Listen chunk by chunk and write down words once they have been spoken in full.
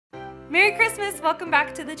Merry Christmas! Welcome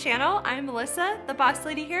back to the channel. I'm Melissa, the boss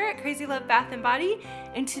lady here at 𝗙𝗂𝗿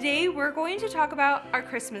and today we're going to talk about our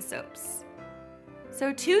Christmas soaps.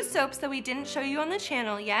 So two soaps that we didn't show you on the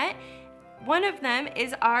channel yet. One of them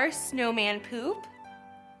is our snowman poop,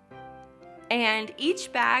 and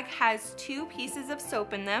each bag has 2 pieces of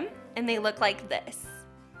soap in them, and they look like this.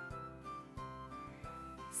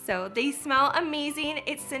 So they smell amazing.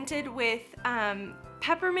 It's scented with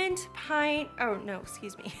peppermint,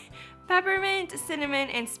 cinnamon,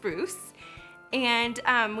 and spruce. And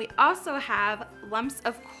we also have lumps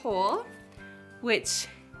of coal, which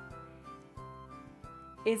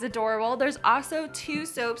is adorable. There's also 2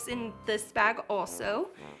 soaps in this bag also.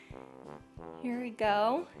 Here we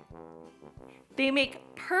go. They make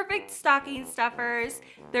perfect stocking stuffers.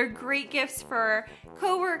 They're great gifts for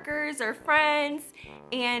coworkers or friends,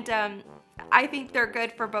 and I think they're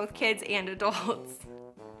good for both kids and adults.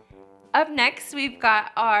 Up next, we've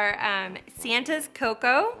got our Santa's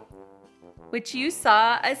Cocoa, which you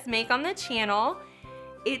saw us make on the channel.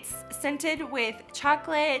 It's scented with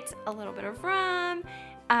chocolate, a little bit of rum,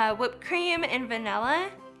 whipped cream, and vanilla.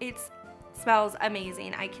 It smells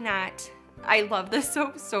amazing. I love this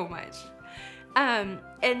soap so much. And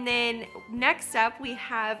then next up, we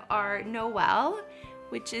have our Noel,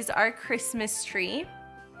 which is our Christmas tree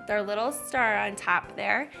with our little star on top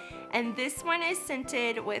there. And this one is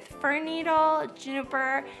scented with fir needle,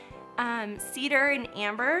 juniper, cedar, and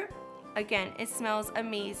amber. Again, it smells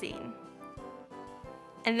amazing.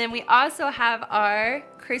 And then we also have our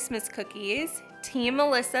Christmas cookies. Team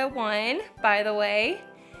Melissa won, by the way.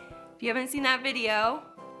 If you haven't seen that video,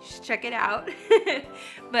 just check it out.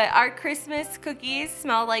 But our Christmas cookies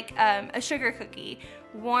smell like a sugar cookie.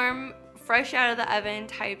 Warm, fresh out of the oven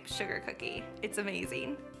type sugar cookie. It's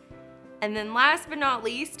amazing. And then last but not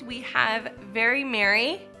least, we have Very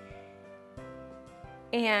Merry.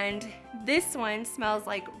 And this one smells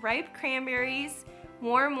like ripe cranberries,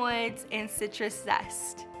 warm woods, and citrus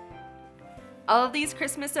zest. All of these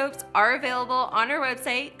Christmas soaps are available on our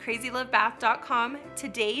website, 𝗙𝗂𝗿𝗢𝗆.com,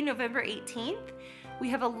 today, November 18th. We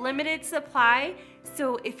have a limited supply,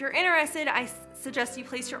 so if you're interested, I suggest you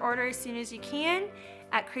place your order as soon as you can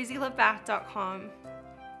at 𝗙𝗂𝗿𝗢𝗆.com.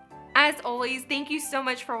 As always, thank you so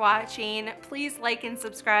much for watching. Please like and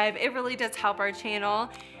subscribe. It really does help our channel,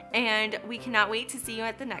 and we cannot wait to see you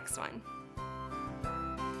at the next one.